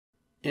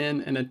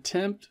In an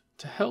attempt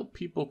to help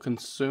people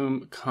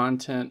consume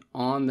content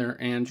on their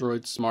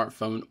Android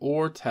smartphone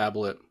or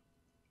tablet,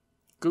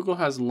 Google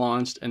has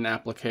launched an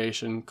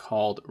application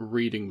called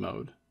Reading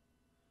Mode.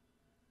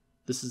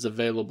 This is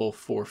available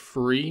for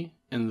free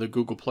in the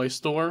Google Play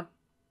Store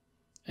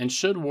and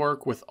should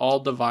work with all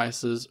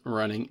devices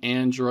running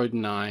Android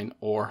 9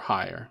 or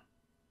higher.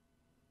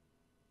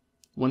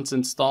 Once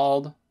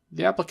installed,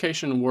 the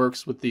application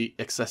works with the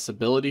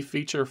accessibility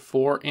feature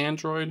for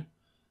Android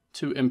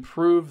to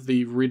improve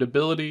the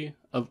readability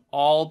of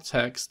all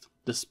text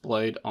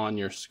displayed on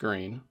your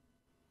screen.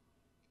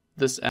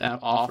 This app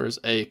offers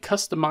a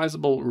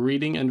customizable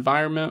reading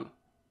environment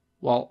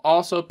while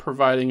also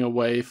providing a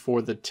way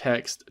for the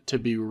text to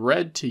be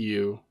read to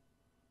you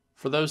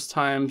for those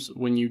times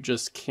when you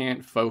just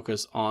can't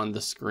focus on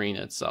the screen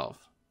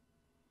itself.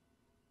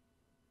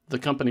 The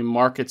company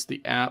markets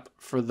the app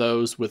for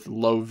those with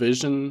low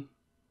vision,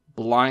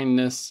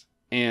 blindness,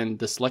 and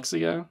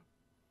dyslexia,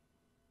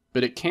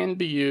 but it can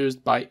be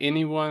used by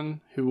anyone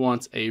who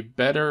wants a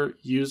better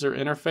user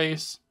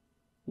interface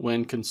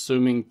when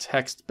consuming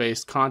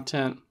text-based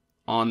content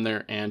on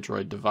their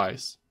Android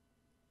device.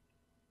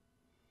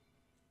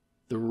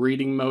 The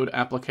Reading Mode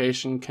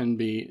application can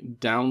be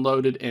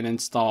downloaded and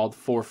installed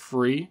for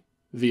free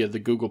via the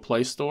Google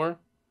Play Store.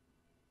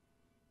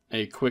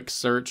 A quick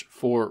search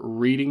for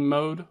Reading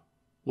Mode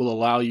will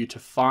allow you to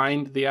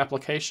find the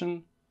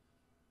application,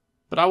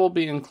 but I will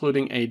be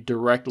including a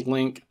direct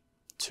link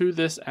to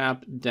this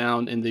app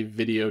down in the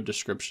video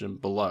description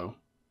below.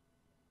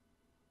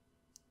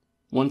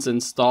 Once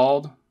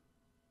installed,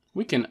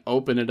 we can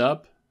open it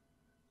up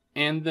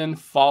and then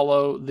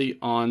follow the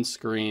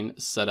on-screen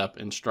setup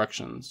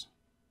instructions.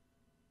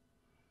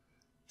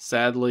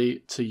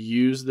 Sadly, to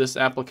use this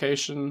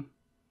application,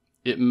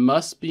 it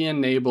must be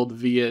enabled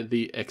via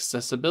the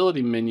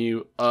accessibility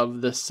menu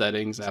of the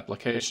settings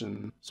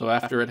application. So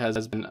after it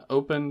has been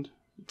opened,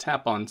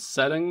 tap on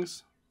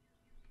Settings.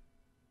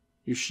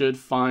 You should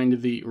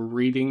find the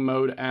Reading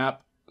Mode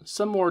app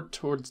somewhere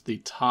towards the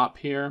top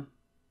here.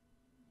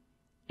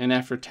 And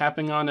after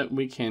tapping on it,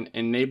 we can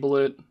enable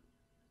it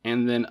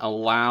and then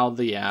allow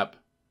the app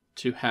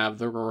to have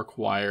the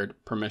required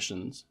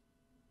permissions.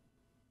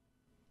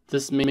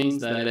 This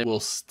means that it will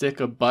stick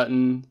a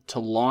button to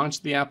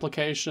launch the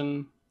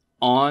application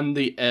on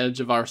the edge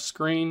of our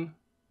screen,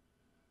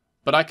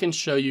 but I can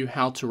show you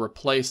how to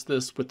replace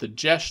this with a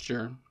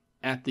gesture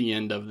at the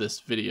end of this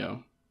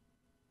video.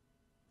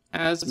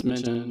 As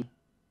mentioned,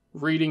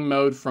 Reading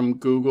Mode from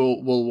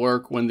Google will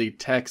work when the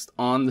text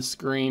on the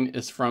screen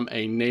is from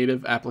a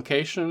native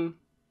application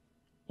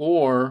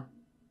or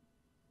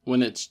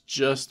when it's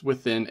just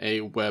within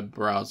a web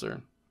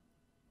browser.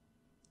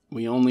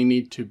 We only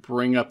need to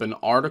bring up an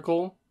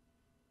article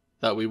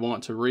that we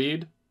want to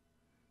read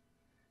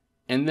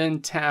and then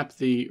tap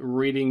the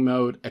Reading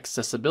Mode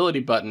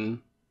accessibility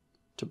button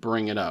to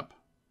bring it up.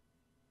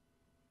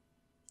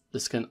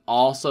 This can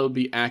also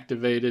be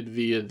activated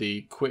via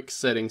the Quick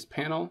Settings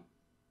panel,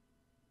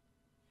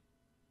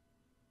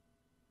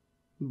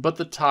 but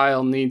the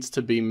tile needs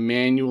to be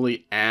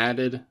manually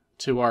added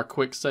to our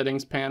Quick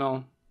Settings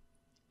panel,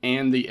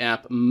 and the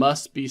app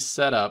must be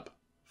set up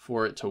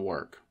for it to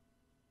work.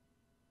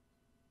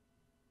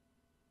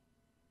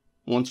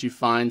 Once you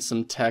find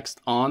some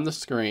text on the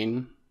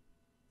screen,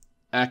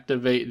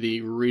 activate the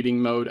Reading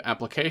Mode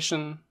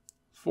application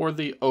for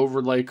the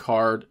overlay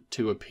card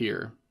to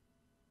appear.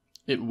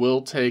 It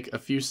will take a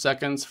few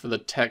seconds for the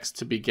text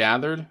to be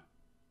gathered,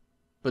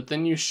 but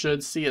then you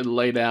should see it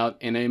laid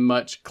out in a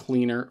much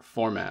cleaner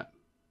format.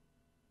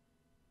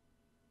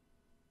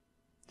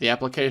 The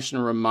application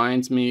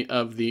reminds me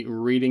of the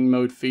Reading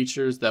Mode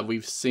features that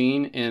we've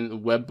seen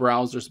in web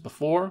browsers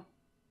before,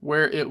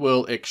 where it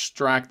will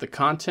extract the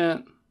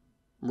content,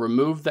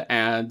 remove the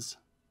ads,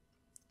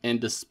 and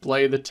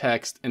display the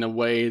text in a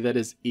way that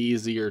is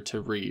easier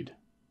to read.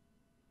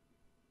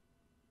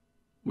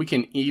 We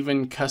can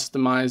even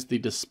customize the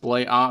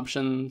display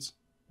options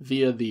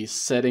via the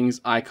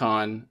settings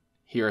icon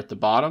here at the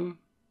bottom.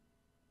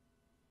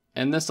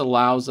 And this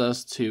allows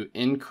us to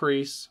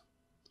increase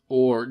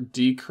or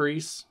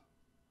decrease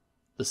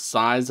the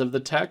size of the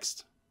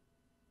text,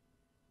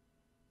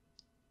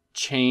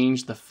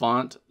 change the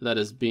font that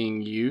is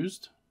being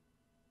used,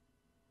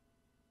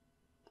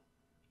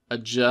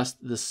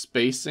 adjust the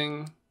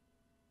spacing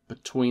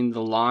between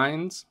the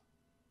lines,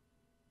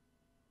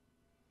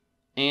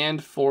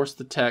 and force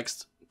the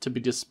text to be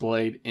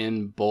displayed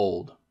in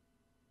bold.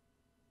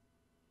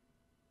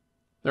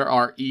 There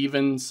are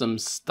even some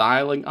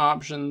styling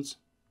options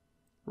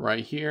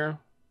right here,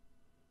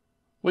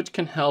 which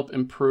can help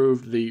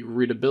improve the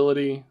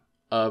readability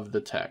of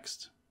the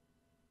text.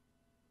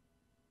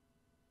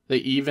 They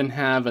even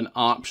have an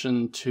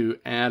option to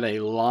add a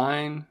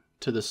line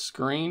to the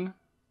screen,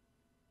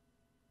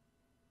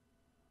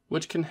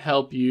 which can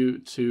help you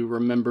to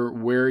remember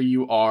where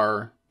you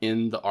are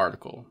in the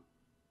article.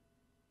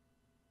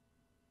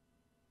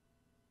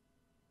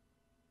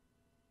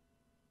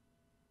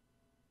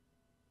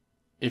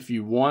 If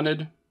you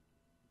wanted,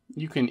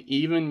 you can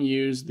even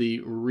use the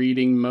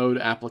Reading Mode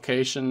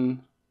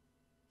application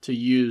to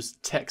use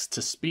text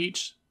to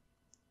speech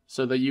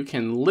so that you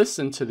can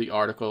listen to the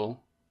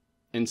article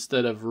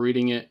instead of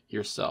reading it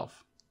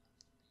yourself.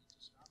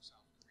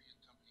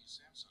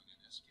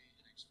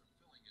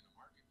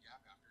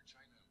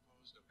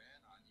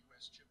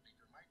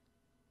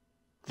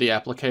 The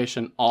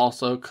application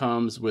also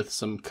comes with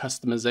some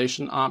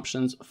customization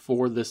options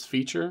for this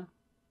feature,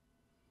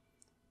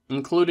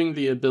 including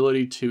the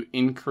ability to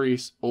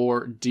increase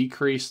or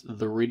decrease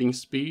the reading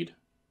speed,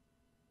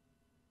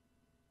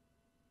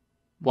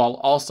 while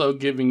also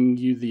giving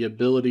you the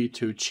ability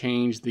to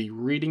change the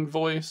reading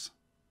voice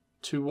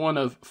to one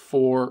of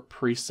 4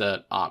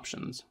 preset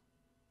options.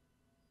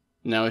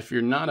 Now, if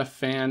you're not a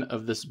fan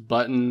of this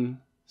button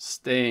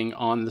staying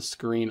on the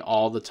screen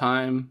all the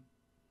time,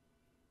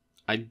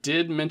 I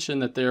did mention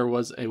that there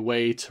was a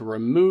way to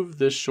remove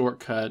this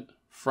shortcut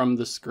from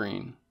the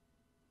screen.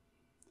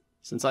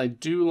 Since I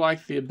do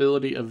like the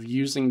ability of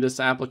using this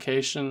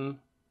application,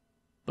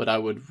 but I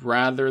would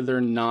rather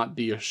there not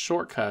be a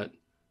shortcut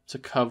to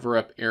cover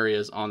up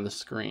areas on the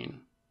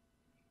screen.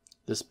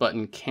 This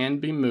button can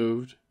be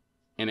moved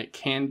and it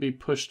can be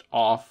pushed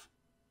off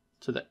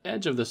to the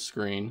edge of the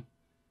screen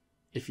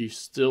if you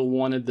still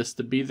wanted this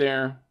to be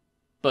there,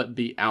 but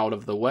be out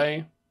of the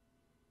way.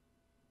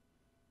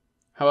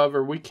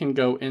 However, we can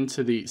go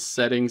into the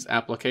Settings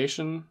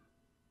application,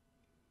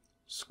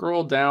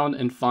 scroll down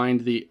and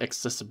find the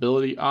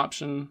Accessibility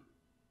option,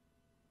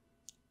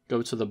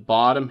 go to the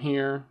bottom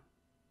here,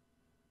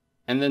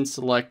 and then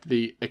select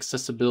the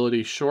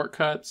Accessibility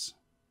shortcuts,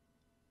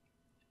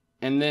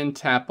 and then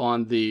tap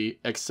on the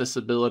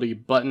Accessibility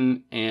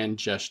button and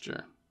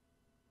gesture.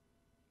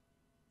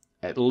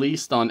 At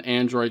least on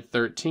Android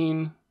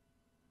 13,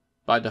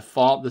 by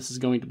default this is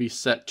going to be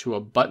set to a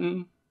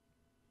button,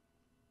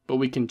 but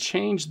we can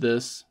change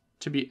this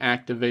to be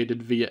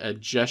activated via a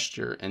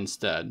gesture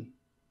instead.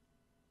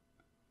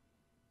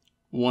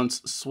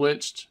 Once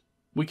switched,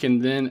 we can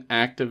then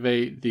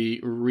activate the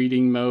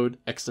reading mode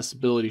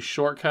accessibility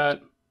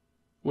shortcut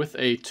with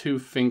a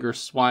 2-finger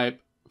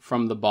swipe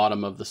from the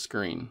bottom of the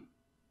screen.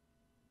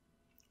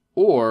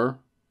 Or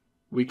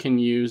we can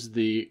use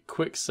the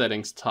quick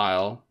settings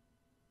tile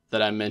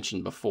that I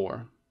mentioned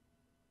before.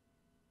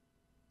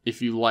 If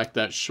you like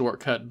that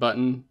shortcut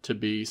button to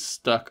be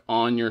stuck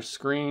on your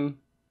screen,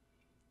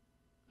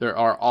 there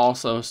are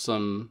also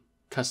some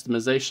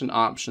customization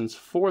options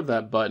for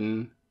that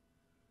button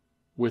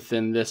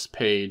within this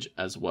page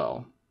as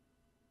well.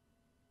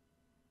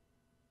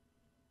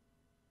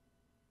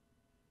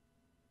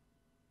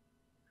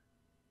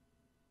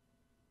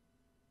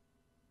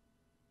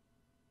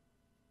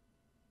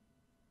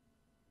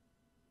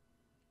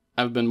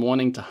 I've been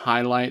wanting to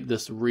highlight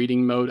this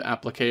reading mode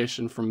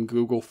application from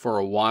Google for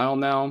a while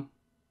now,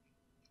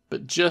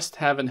 but just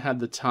haven't had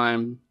the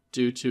time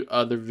due to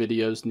other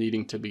videos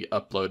needing to be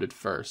uploaded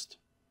first.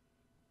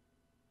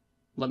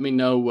 Let me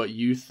know what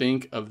you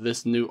think of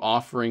this new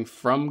offering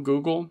from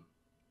Google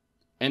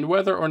and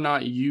whether or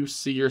not you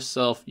see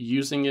yourself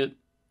using it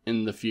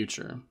in the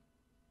future.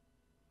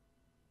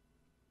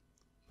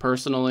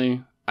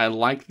 Personally, I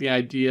like the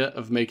idea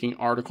of making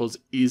articles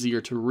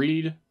easier to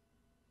read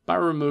by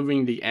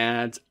removing the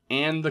ads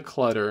and the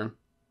clutter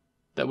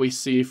that we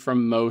see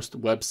from most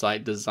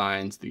website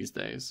designs these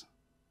days.